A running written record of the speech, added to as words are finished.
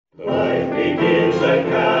begins at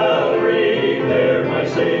Calvary, there my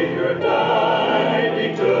Savior died.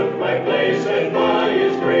 He took my place and by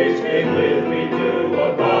His grace came with me to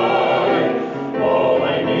abide. All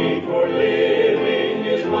I need for living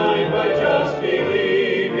is mine by just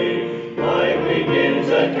believing. Life begins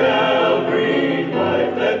at Calvary,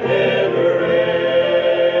 life that never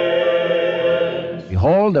ends.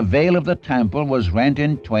 Behold, the veil of the temple was rent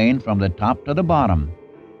in twain from the top to the bottom.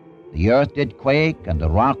 The earth did quake, and the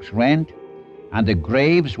rocks rent, and the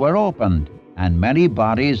graves were opened, and many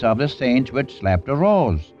bodies of the saints which slept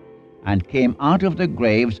arose, and came out of the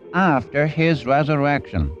graves after His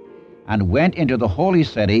resurrection, and went into the holy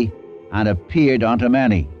city, and appeared unto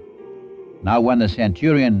many. Now when the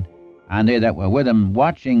centurion and they that were with him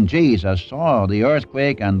watching Jesus saw the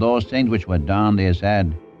earthquake and those things which were done,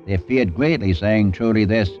 they feared greatly, saying, Truly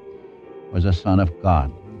this was the Son of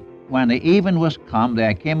God. When the even was come,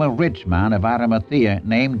 there came a rich man of Arimathea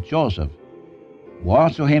named Joseph, who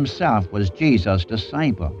also himself was Jesus'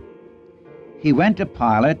 disciple. He went to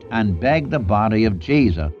Pilate and begged the body of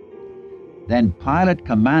Jesus. Then Pilate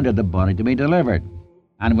commanded the body to be delivered.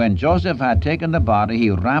 And when Joseph had taken the body, he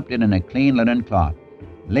wrapped it in a clean linen cloth,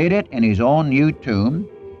 laid it in his own new tomb,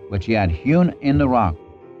 which he had hewn in the rock.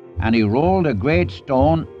 And he rolled a great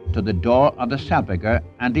stone to the door of the sepulchre,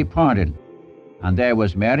 and departed. And there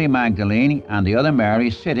was Mary Magdalene and the other Mary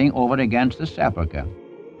sitting over against the sepulchre.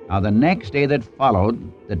 Now the next day that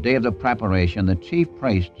followed, the day of the preparation, the chief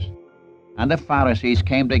priests and the Pharisees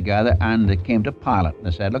came together, and they came to Pilate. And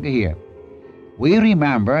they said, Look here, we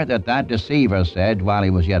remember that deceiver said while he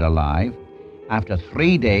was yet alive, After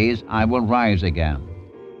 3 days I will rise again.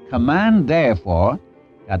 Command therefore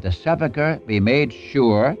that the sepulchre be made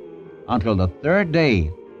sure until the 3rd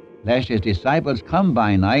day, lest his disciples come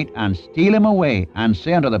by night and steal him away, and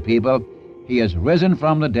say unto the people, He is risen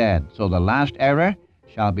from the dead. So the last error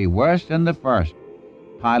shall be worse than the first.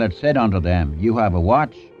 Pilate said unto them, You have a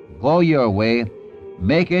watch, go your way,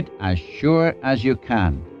 make it as sure as you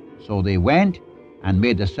can. So they went and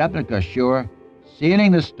made the sepulchre sure,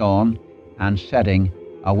 sealing the stone and setting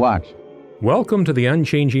a watch. Welcome to the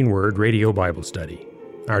Unchanging Word Radio Bible Study.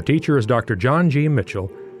 Our teacher is Dr. John G.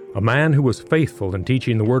 Mitchell, a man who was faithful in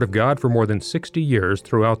teaching the Word of God for more than 60 years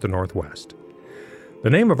throughout the Northwest. The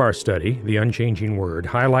name of our study, The Unchanging Word,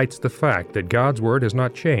 highlights the fact that God's Word has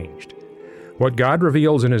not changed. What God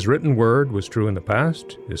reveals in His written Word was true in the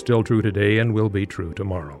past, is still true today, and will be true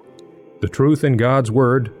tomorrow. The truth in God's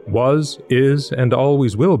Word was, is, and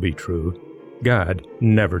always will be true. God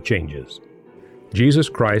never changes. Jesus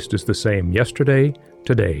Christ is the same yesterday,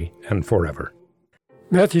 today, and forever.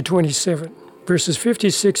 Matthew 27. Verses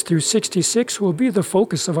 56 through 66 will be the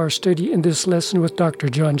focus of our study in this lesson with Dr.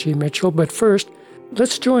 John G. Mitchell. But first,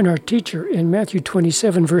 let's join our teacher in Matthew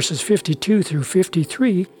 27, verses 52 through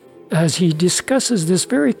 53, as he discusses this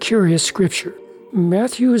very curious scripture.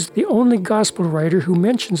 Matthew is the only gospel writer who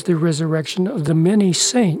mentions the resurrection of the many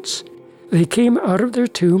saints. They came out of their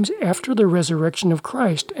tombs after the resurrection of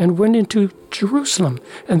Christ and went into Jerusalem,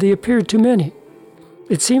 and they appeared to many.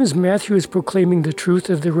 It seems Matthew is proclaiming the truth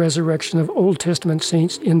of the resurrection of Old Testament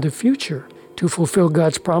saints in the future to fulfill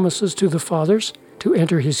God's promises to the fathers to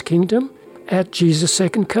enter His kingdom at Jesus'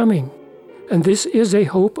 second coming. And this is a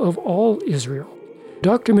hope of all Israel.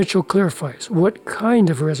 Dr. Mitchell clarifies what kind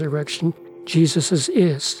of resurrection Jesus'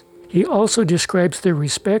 is. He also describes the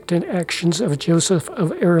respect and actions of Joseph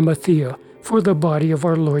of Arimathea for the body of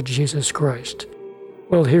our Lord Jesus Christ.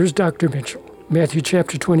 Well, here's Dr. Mitchell. Matthew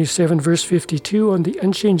chapter 27, verse 52 on the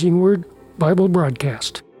Unchanging Word Bible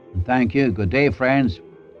broadcast. Thank you. Good day, friends.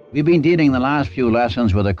 We've been dealing the last few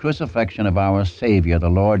lessons with the crucifixion of our Savior, the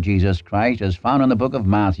Lord Jesus Christ, as found in the book of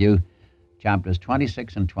Matthew, chapters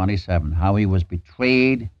 26 and 27, how He was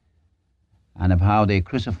betrayed and of how they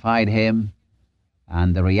crucified Him,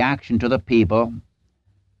 and the reaction to the people,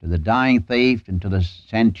 to the dying thief, and to the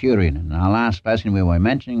centurion. In our last lesson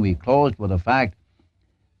we closed with the fact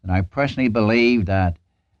that I personally believe that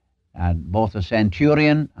both the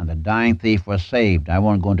centurion and the dying thief were saved. I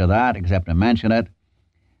won't go into that except to mention it.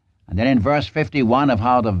 And then in verse 51 of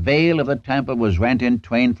how the veil of the temple was rent in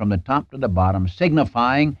twain from the top to the bottom,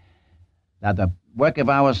 signifying that the work of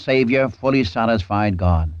our Savior fully satisfied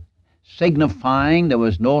God, signifying there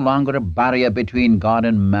was no longer a barrier between God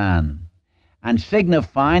and man, and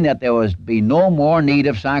signifying that there was be no more need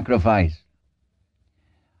of sacrifice.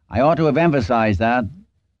 I ought to have emphasized that.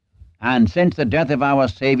 And since the death of our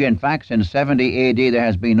Savior, in fact, since 70 A.D., there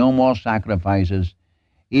has been no more sacrifices,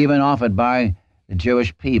 even offered by the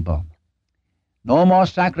Jewish people. No more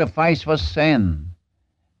sacrifice for sin.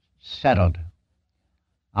 Settled.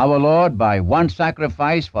 Our Lord, by one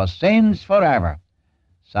sacrifice for sins forever,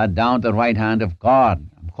 sat down at the right hand of God.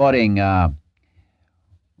 I'm quoting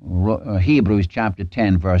Hebrews chapter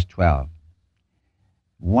 10, verse 12.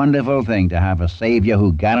 Wonderful thing to have a Savior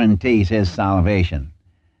who guarantees his salvation.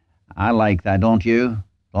 I like that, don't you?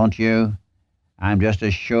 Don't you? I'm just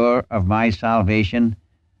as sure of my salvation,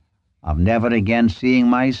 of never again seeing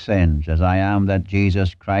my sins, as I am that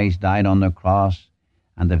Jesus Christ died on the cross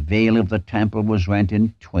and the veil of the temple was rent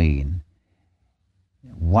in twain.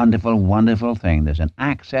 Wonderful, wonderful thing. There's an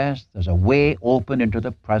access, there's a way open into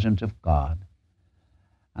the presence of God.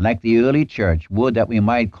 And like the early church, would that we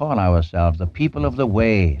might call ourselves the people of the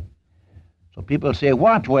way. So people say,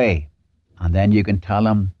 what way? And then you can tell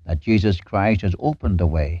them that Jesus Christ has opened the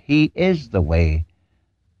way. He is the way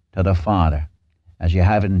to the Father, as you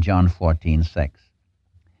have it in John 14:6.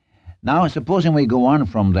 Now, supposing we go on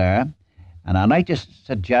from there, and I'd like to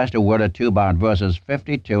suggest a word or two about verses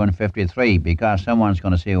 52 and 53, because someone's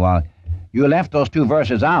going to say, well, you left those two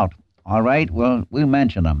verses out. All right, well, we'll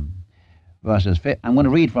mention them. I'm going to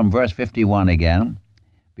read from verse 51 again.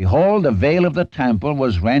 Behold, the veil of the temple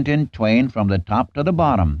was rent in twain from the top to the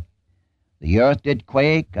bottom. The earth did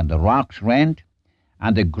quake, and the rocks rent,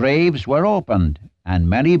 and the graves were opened, and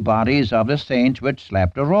many bodies of the saints which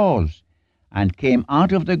slept arose, and came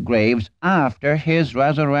out of the graves after his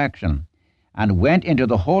resurrection, and went into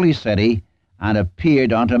the holy city, and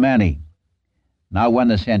appeared unto many. Now when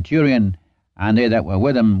the centurion and they that were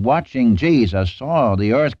with him watching Jesus saw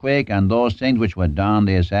the earthquake and those things which were done,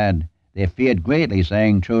 they feared greatly,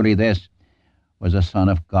 saying, truly this was the Son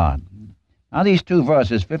of God. Now these two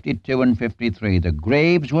verses, 52 and 53, the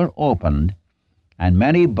graves were opened, and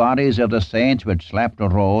many bodies of the saints which slept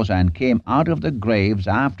arose, and came out of the graves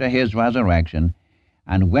after his resurrection,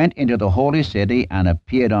 and went into the holy city, and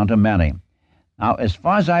appeared unto many. Now, as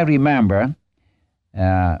far as I remember,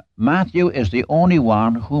 Matthew is the only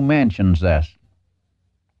one who mentions this.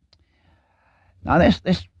 Now,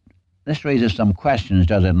 this raises some questions,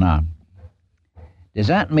 does it not? Does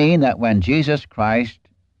that mean that when Jesus Christ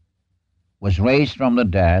was raised from the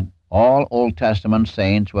dead, all Old Testament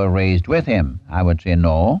saints were raised with him? I would say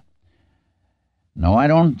no. No, I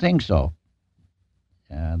don't think so.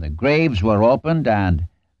 The graves were opened, and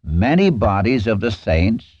many bodies of the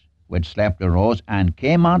saints which slept arose, and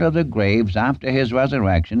came out of the graves after his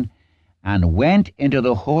resurrection, and went into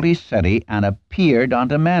the holy city, and appeared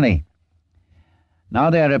unto many. Now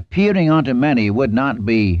their appearing unto many would not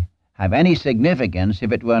have any significance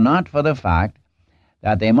if it were not for the fact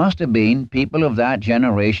that they must have been people of that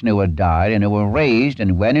generation who had died and who were raised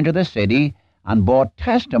and went into the city and bore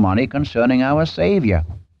testimony concerning our Savior.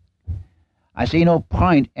 I see no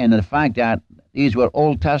point in the fact that these were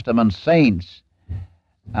Old Testament saints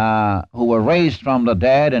who were raised from the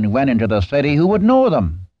dead and went into the city. Who would know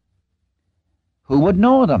them? Who would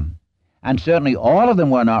know them? And certainly all of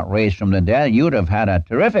them were not raised from the dead. You'd have had a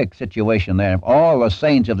terrific situation there if all the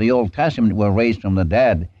saints of the Old Testament were raised from the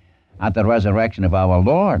dead at the resurrection of our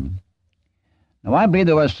Lord. Now, I believe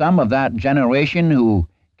there was some of that generation who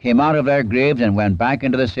came out of their graves and went back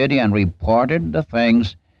into the city and reported the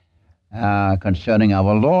things concerning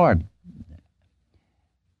our Lord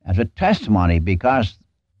as a testimony, because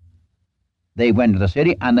they went to the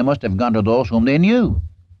city and they must have gone to those whom they knew.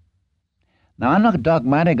 Now, I'm not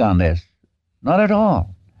dogmatic on this, not at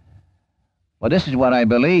all. Well, this is what I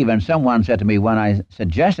believe, and someone said to me when I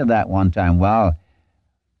suggested that one time, well,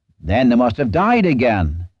 then they must have died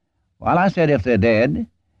again. Well, I said if they did,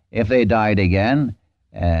 if they died again,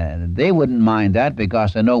 they wouldn't mind that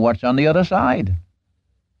because they know what's on the other side.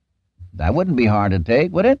 That wouldn't be hard to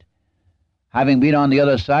take, would it? Having been on the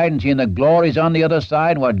other side and seen the glories on the other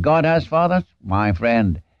side, what God has for us, my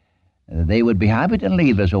friend, they would be happy to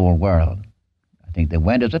leave this old world. I think they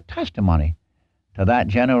went as a testimony to that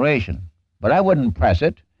generation. But I wouldn't press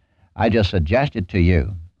it. I just suggest it to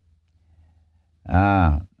you.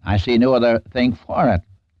 I see no other thing for it.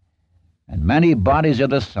 And many bodies of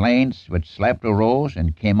the saints which slept arose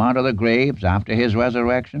and came out of the graves after his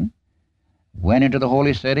resurrection, went into the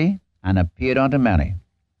holy city, and appeared unto many.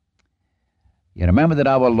 You remember that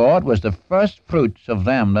our Lord was the first fruits of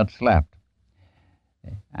them that slept.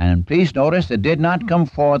 And please notice they did not come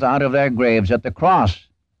forth out of their graves at the cross.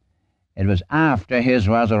 It was after his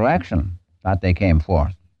resurrection that they came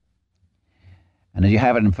forth. And as you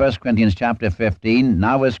have it in 1 Corinthians chapter 15,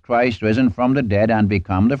 now is Christ risen from the dead and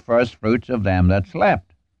become the first fruits of them that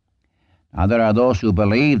slept. Now there are those who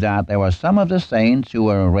believe that there were some of the saints who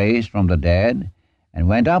were raised from the dead and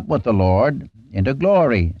went up with the Lord into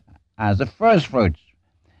glory as the first fruits,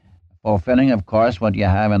 fulfilling, of course, what you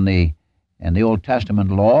have in the Old Testament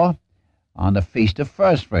law on the Feast of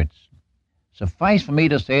First Fruits. Suffice for me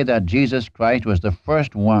to say that Jesus Christ was the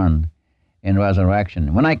first one in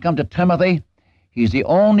resurrection. When I come to Timothy, he's the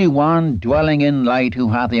only one dwelling in light who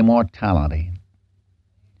hath immortality.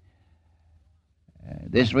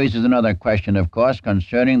 This raises another question, of course,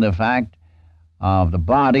 concerning the fact of the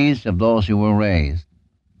bodies of those who were raised.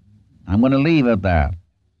 I'm going to leave it there.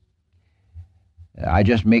 I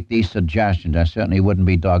just make these suggestions. I certainly wouldn't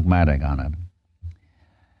be dogmatic on it.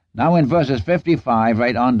 Now in verses 55,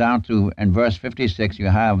 right on down to in verse 56, you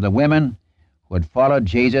have the women who had followed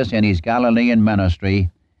Jesus in his Galilean ministry.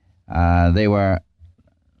 They were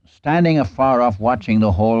standing afar off watching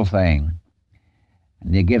the whole thing.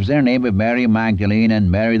 And he gives their name of Mary Magdalene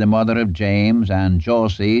and Mary the mother of James and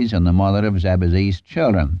Joses and the mother of Zebedee's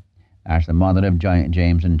children. That's the mother of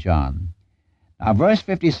James and John. Now verse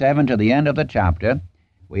 57 to the end of the chapter,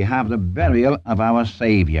 we have the burial of our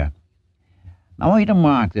Savior. Now I want you to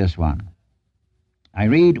mark this one. I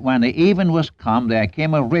read, when the even was come, there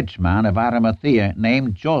came a rich man of Arimathea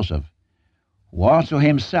named Joseph, who also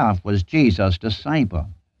himself was Jesus' disciple.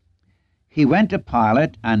 He went to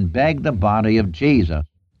Pilate and begged the body of Jesus.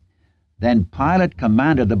 Then Pilate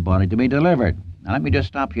commanded the body to be delivered. Now let me just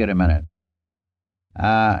stop here a minute.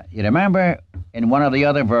 You remember in one of the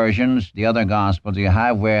other versions, the other Gospels, you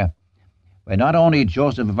have where not only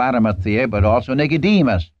Joseph of Arimathea, but also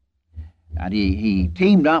Nicodemus. And he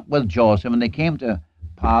teamed up with Joseph, and they came to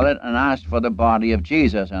Pilate and asked for the body of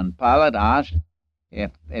Jesus. And Pilate asked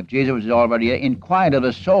if Jesus was already, inquired of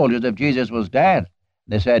the soldiers if Jesus was dead.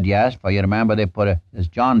 They said yes, for you remember they put, as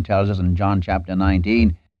John tells us in John chapter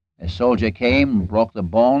 19, a soldier came and broke the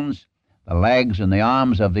bones, the legs, and the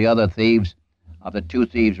arms of the other thieves, of the two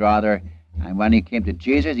thieves rather, and when he came to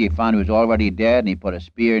Jesus, he found he was already dead, and he put a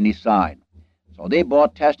spear in his side. So they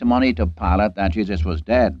brought testimony to Pilate that Jesus was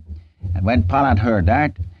dead. And when Pilate heard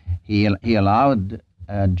that, he allowed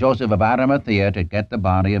Joseph of Arimathea to get the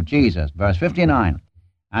body of Jesus. Verse 59,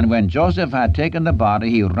 and when Joseph had taken the body,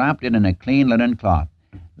 he wrapped it in a clean linen cloth,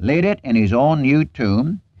 laid it in his own new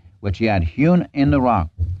tomb, which he had hewn in the rock,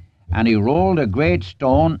 and he rolled a great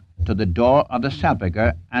stone to the door of the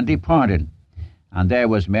sepulchre, and departed. And there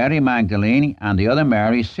was Mary Magdalene and the other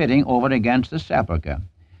Mary sitting over against the sepulchre.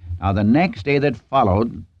 Now the next day that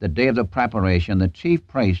followed, the day of the preparation, the chief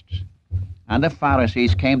priests and the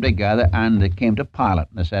Pharisees came together, and they came to Pilate.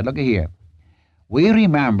 And they said, look here, we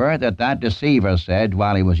remember that deceiver said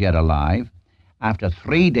while he was yet alive, after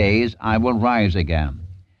 3 days I will rise again.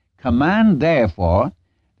 Command therefore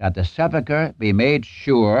that the sepulchre be made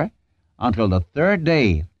sure until the 3rd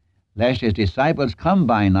day, lest his disciples come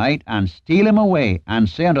by night and steal him away, and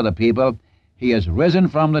say unto the people, he is risen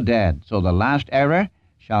from the dead. So the last error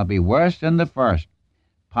shall be worse than the first.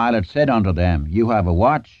 Pilate said unto them, you have a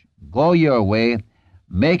watch, go your way,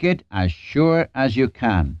 make it as sure as you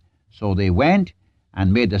can. So they went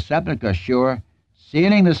and made the sepulchre sure,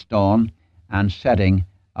 sealing the stone and setting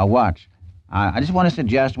a watch. I just want to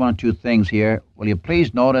suggest one or two things here. Will you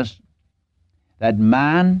please notice that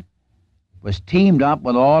man was teamed up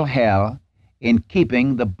with all hell in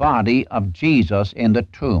keeping the body of Jesus in the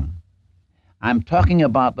tomb. I'm talking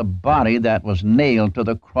about the body that was nailed to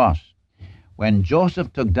the cross. When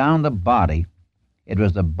Joseph took down the body, it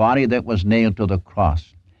was the body that was nailed to the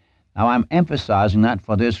cross. Now I'm emphasizing that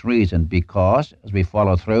for this reason, because, as we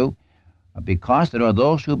follow through, because there are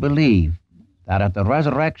those who believe that at the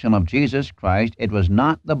resurrection of Jesus Christ, it was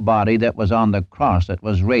not the body that was on the cross that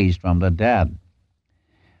was raised from the dead.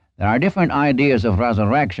 There are different ideas of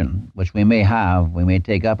resurrection, which we may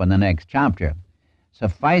take up in the next chapter.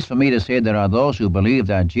 Suffice for me to say there are those who believe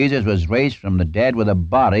that Jesus was raised from the dead with a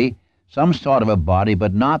body, some sort of a body,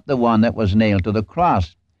 but not the one that was nailed to the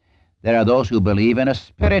cross. There are those who believe in a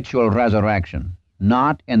spiritual resurrection,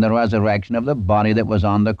 not in the resurrection of the body that was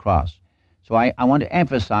on the cross. So I want to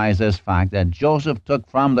emphasize this fact that Joseph took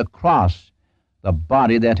from the cross the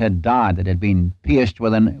body that had died, that had been pierced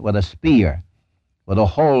with a spear, with the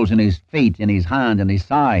holes in his feet, in his hand, and his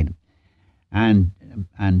side. And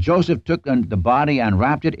Joseph took the body and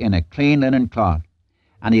wrapped it in a clean linen cloth.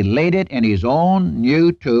 And he laid it in his own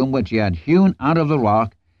new tomb, which he had hewn out of the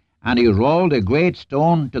rock, and he rolled a great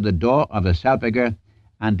stone to the door of the sepulchre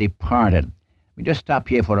and departed. Let me just stop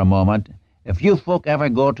here for a moment. If you folk ever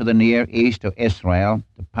go to the Near East, to Israel,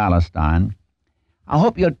 to Palestine, I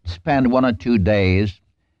hope you'll spend 1 or 2 days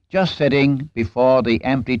just sitting before the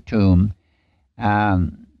empty tomb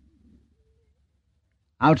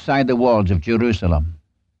outside the walls of Jerusalem.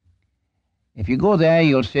 If you go there,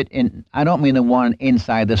 you'll sit in, I don't mean the one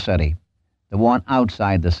inside the city, the one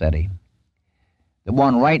outside the city, the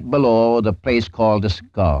one right below the place called the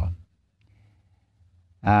Skull.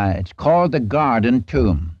 It's called the Garden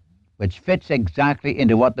Tomb, which fits exactly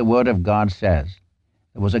into what the Word of God says.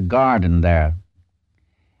 There was a garden there,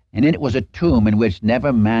 and in it was a tomb in which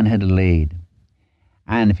never man had laid.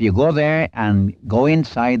 And if you go there and go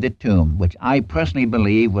inside the tomb, which I personally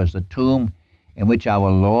believe was the tomb in which our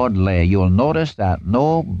Lord lay, you will notice that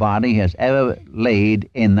no body has ever laid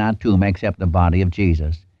in that tomb except the body of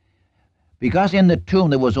Jesus. Because in the tomb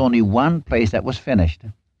there was only one place that was finished.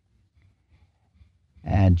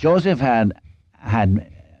 And Joseph had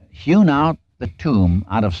hewn out the tomb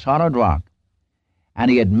out of solid rock,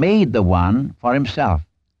 and he had made the one for himself.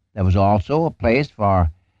 There was also a place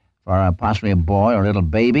for possibly a boy or a little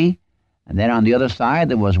baby, and then on the other side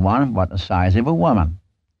there was one about the size of a woman,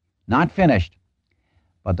 not finished.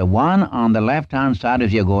 But the one on the left-hand side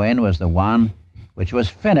as you go in was the one which was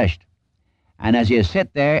finished. And as you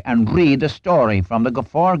sit there and read the story from the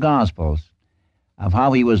four Gospels of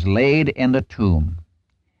how he was laid in the tomb,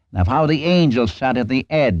 and of how the angels sat at the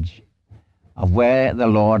edge of where the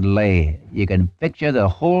Lord lay, you can picture the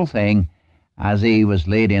whole thing as he was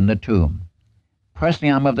laid in the tomb.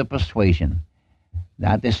 Personally, I'm of the persuasion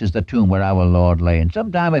that this is the tomb where our Lord lay. And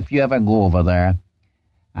sometime if you ever go over there,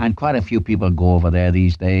 and quite a few people go over there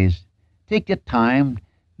these days, take your time,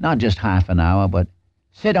 not just half an hour, but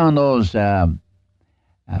sit on those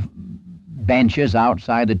benches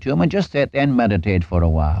outside the tomb and just sit there and meditate for a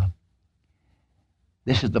while.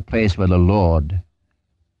 This is the place where the Lord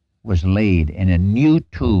was laid in a new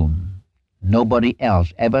tomb. Nobody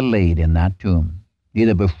else ever laid in that tomb,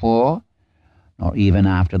 neither before nor even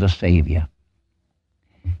after the Savior.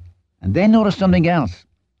 And then notice something else.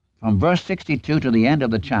 From verse 62 to the end of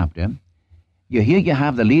the chapter, you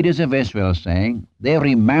have the leaders of Israel saying they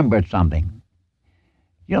remembered something.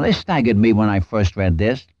 You know, this staggered me when I first read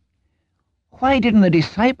this. Why didn't the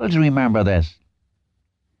disciples remember this?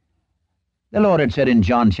 The Lord had said in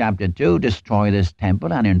John chapter 2, destroy this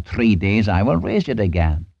temple, and in 3 days I will raise it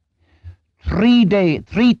again. 3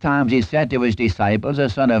 times he said to his disciples, the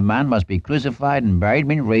Son of Man must be crucified and buried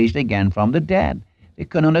and raised again from the dead. They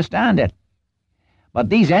couldn't understand it. But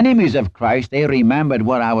these enemies of Christ, they remembered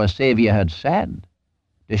what our Savior had said.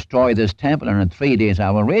 Destroy this temple, and in 3 days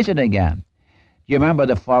I will raise it again. Do you remember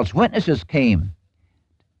the false witnesses came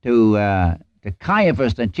to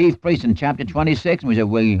Caiaphas, the chief priest, in chapter 26, and we said,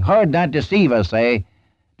 we heard that deceiver say,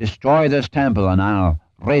 destroy this temple, and I'll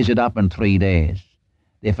raise it up in 3 days.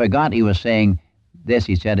 They forgot he was saying this,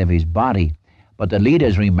 he said, of his body. But the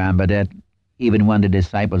leaders remembered it, even when the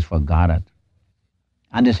disciples forgot it.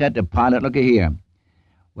 And they said to Pilate, look here,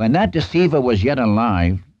 when that deceiver was yet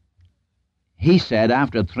alive, he said,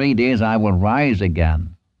 after 3 days I will rise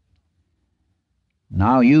again.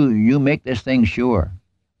 Now you make this thing sure.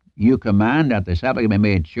 You command that the sepulchre be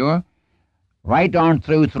made sure, right on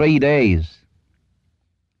through 3 days,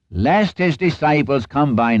 lest his disciples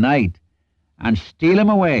come by night and steal him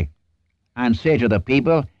away, and say to the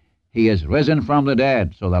people, he is risen from the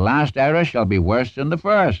dead, so the last error shall be worse than the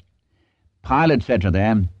first. Pilate said to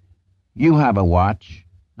them, you have a watch,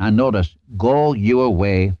 and notice, go your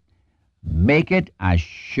way, make it as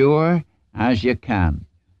sure as you can.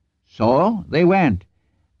 So they went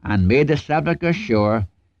and made the sepulchre sure,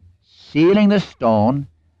 sealing the stone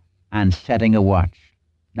and setting a watch.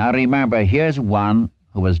 Now remember, here's one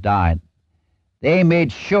who has died. They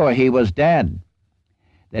made sure he was dead.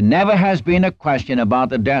 There never has been a question about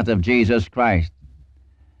the death of Jesus Christ.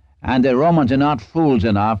 And the Romans are not fools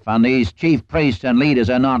enough, and these chief priests and leaders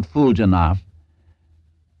are not fools enough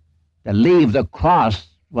to leave the cross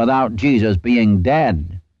without Jesus being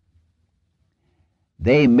dead.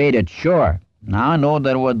 They made it sure. Now I know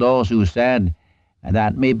there were those who said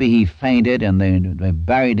that maybe he fainted and they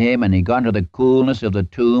buried him and he got into the coolness of the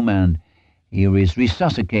tomb and he was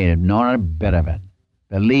resuscitated. Not a bit of it.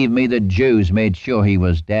 Believe me, the Jews made sure he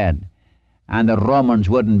was dead. And the Romans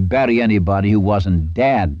wouldn't bury anybody who wasn't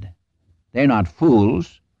dead. They're not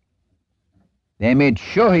fools. They made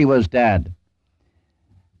sure he was dead.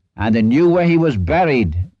 And they knew where he was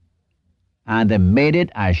buried. And they made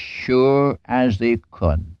it as sure as they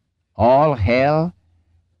could. All hell,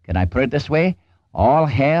 can I put it this way? All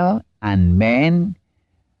hell and men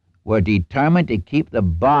were determined to keep the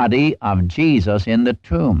body of Jesus in the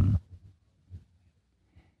tomb.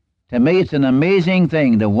 To me, it's an amazing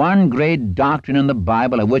thing. The one great doctrine in the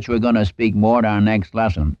Bible, of which we're going to speak more in our next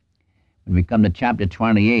lesson, when we come to chapter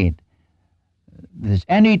 28, if there's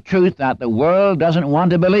any truth that the world doesn't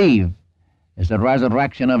want to believe, is the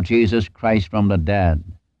resurrection of Jesus Christ from the dead.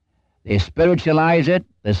 They spiritualize it.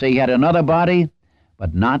 They say he had another body,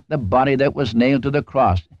 but not the body that was nailed to the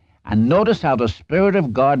cross. And notice how the Spirit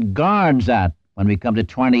of God guards that when we come to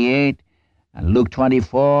 28, and Luke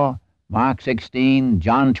 24, Mark 16,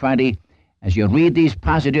 John 20. As you read these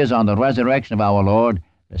passages on the resurrection of our Lord,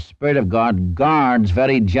 the Spirit of God guards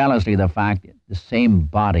very jealously the fact that the same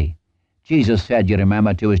body. Jesus said, you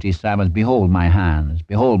remember, to his disciples, behold my hands,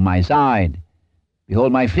 behold my side,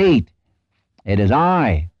 behold my feet. It is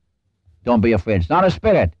I. Don't be afraid. It's not a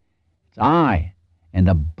spirit. It's I in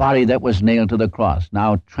the body that was nailed to the cross,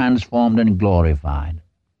 now transformed and glorified.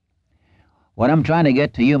 What I'm trying to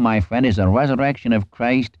get to you, my friend, is the resurrection of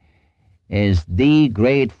Christ is the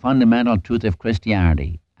great fundamental truth of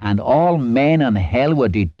Christianity. And all men in hell were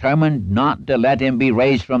determined not to let him be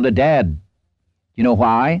raised from the dead. You know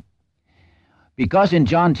why? Because in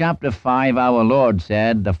John chapter 5, our Lord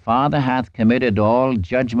said, the Father hath committed all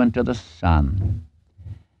judgment to the Son.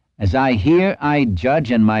 As I hear, I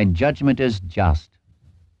judge, and my judgment is just.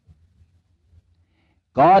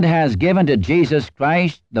 God has given to Jesus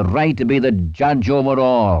Christ the right to be the judge over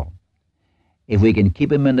all. If we can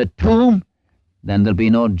keep him in the tomb, then there'll be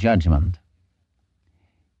no judgment.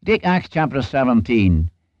 Take Acts chapter 17,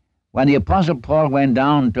 when the Apostle Paul went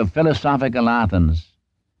down to philosophical Athens,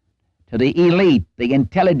 to the elite, the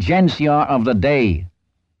intelligentsia of the day.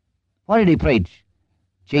 What did he preach?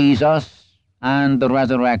 Jesus and the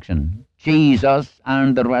resurrection. Jesus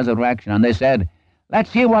and the resurrection. And they said,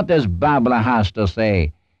 let's hear what this babbler has to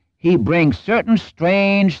say. He brings certain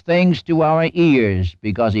strange things to our ears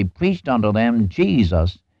because he preached unto them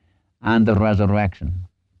Jesus and the resurrection.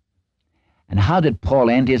 And how did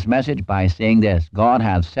Paul end his message? By saying this, God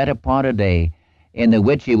hath set apart a day in the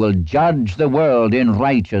which he will judge the world in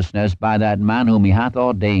righteousness by that man whom he hath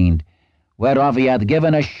ordained, whereof he hath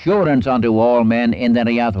given assurance unto all men, in that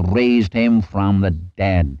he hath raised him from the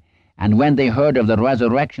dead. And when they heard of the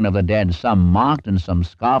resurrection of the dead, some mocked and some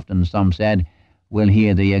scoffed, and some said, we'll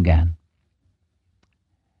hear thee again.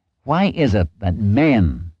 Why is it that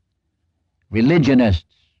men,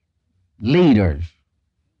 religionists, leaders,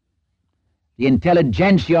 the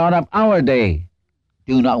intelligentsia of our day,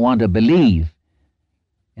 do not want to believe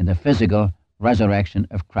in the physical resurrection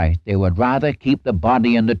of Christ? They would rather keep the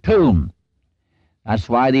body in the tomb. That's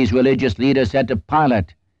why these religious leaders said to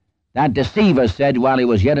Pilate, that deceiver said while he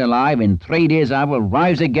was yet alive, in 3 days I will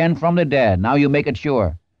rise again from the dead. Now you make it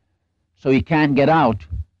sure. So he can't get out,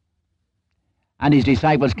 and his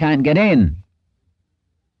disciples can't get in.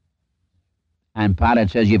 And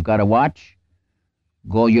Pilate says, you've got to watch,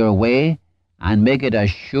 go your way, and make it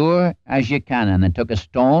as sure as you can. And they took a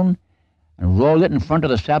stone and rolled it in front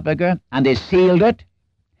of the sepulchre, and they sealed it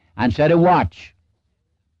and set a watch.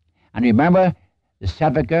 And remember, the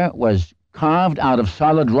sepulchre was carved out of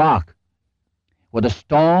solid rock with a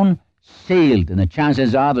stone sealed, and the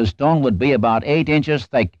chances are the stone would be about 8 inches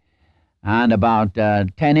thick and about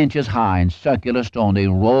 10 inches high, in circular stone. They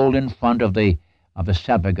rolled in front of the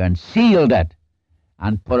sepulchre and sealed it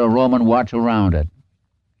and put a Roman watch around it.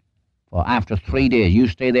 For after 3 days, you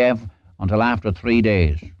stay there until after 3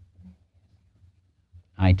 days.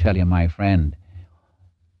 I tell you, my friend,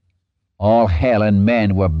 all hell and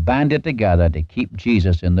men were banded together to keep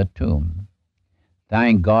Jesus in the tomb.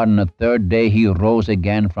 Thank God, on the 3rd day he rose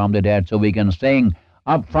again from the dead, so we can sing,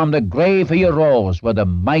 up from the grave he arose with a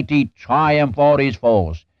mighty triumph o'er his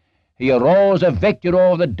foes. He arose a victor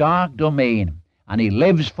over the dark domain, and he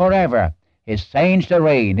lives forever, his saints to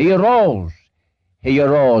reign. He arose,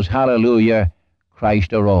 hallelujah,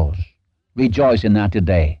 Christ arose. Rejoice in that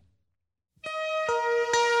today.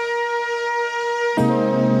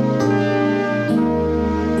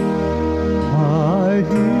 I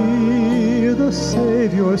hear the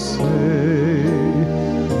Savior say,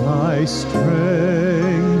 thy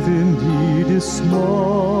strength indeed is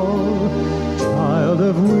small. Child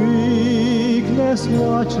of weakness,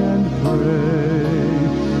 watch and pray.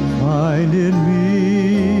 Find in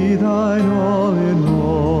me thine all in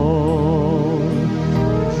all.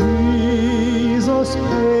 Jesus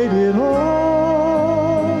paid it all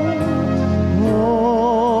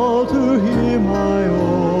to him I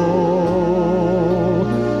owe.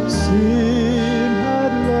 Sin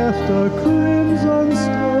had left a crimson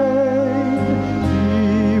stain,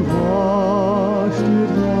 he washed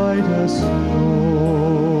it white as snow.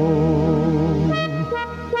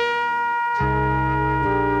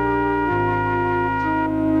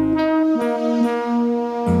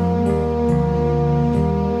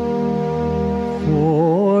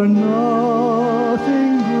 For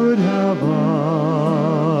nothing good have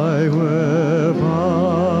I,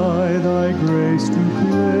 whereby thy grace to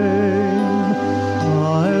claim.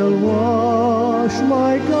 I'll wash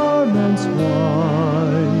my garments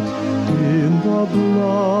white in the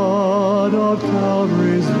blood of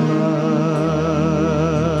Calvary's Lamb.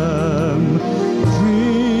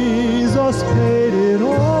 Jesus paid it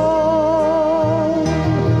all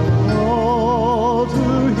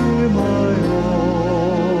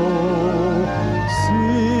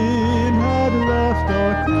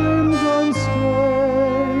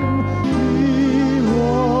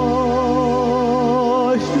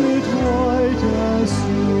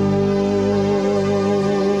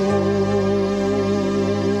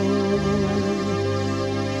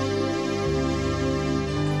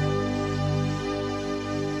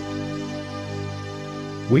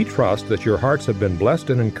We trust that your hearts have been blessed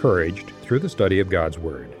and encouraged through the study of God's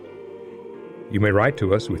Word. You may write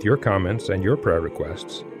to us with your comments and your prayer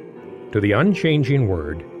requests to The Unchanging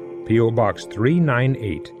Word, P.O. Box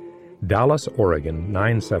 398, Dallas, Oregon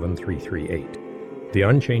 97338. The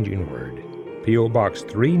Unchanging Word, P.O. Box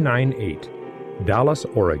 398, Dallas,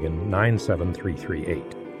 Oregon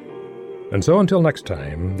 97338. And so until next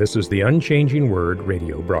time, this is the Unchanging Word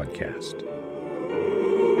radio broadcast.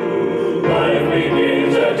 Life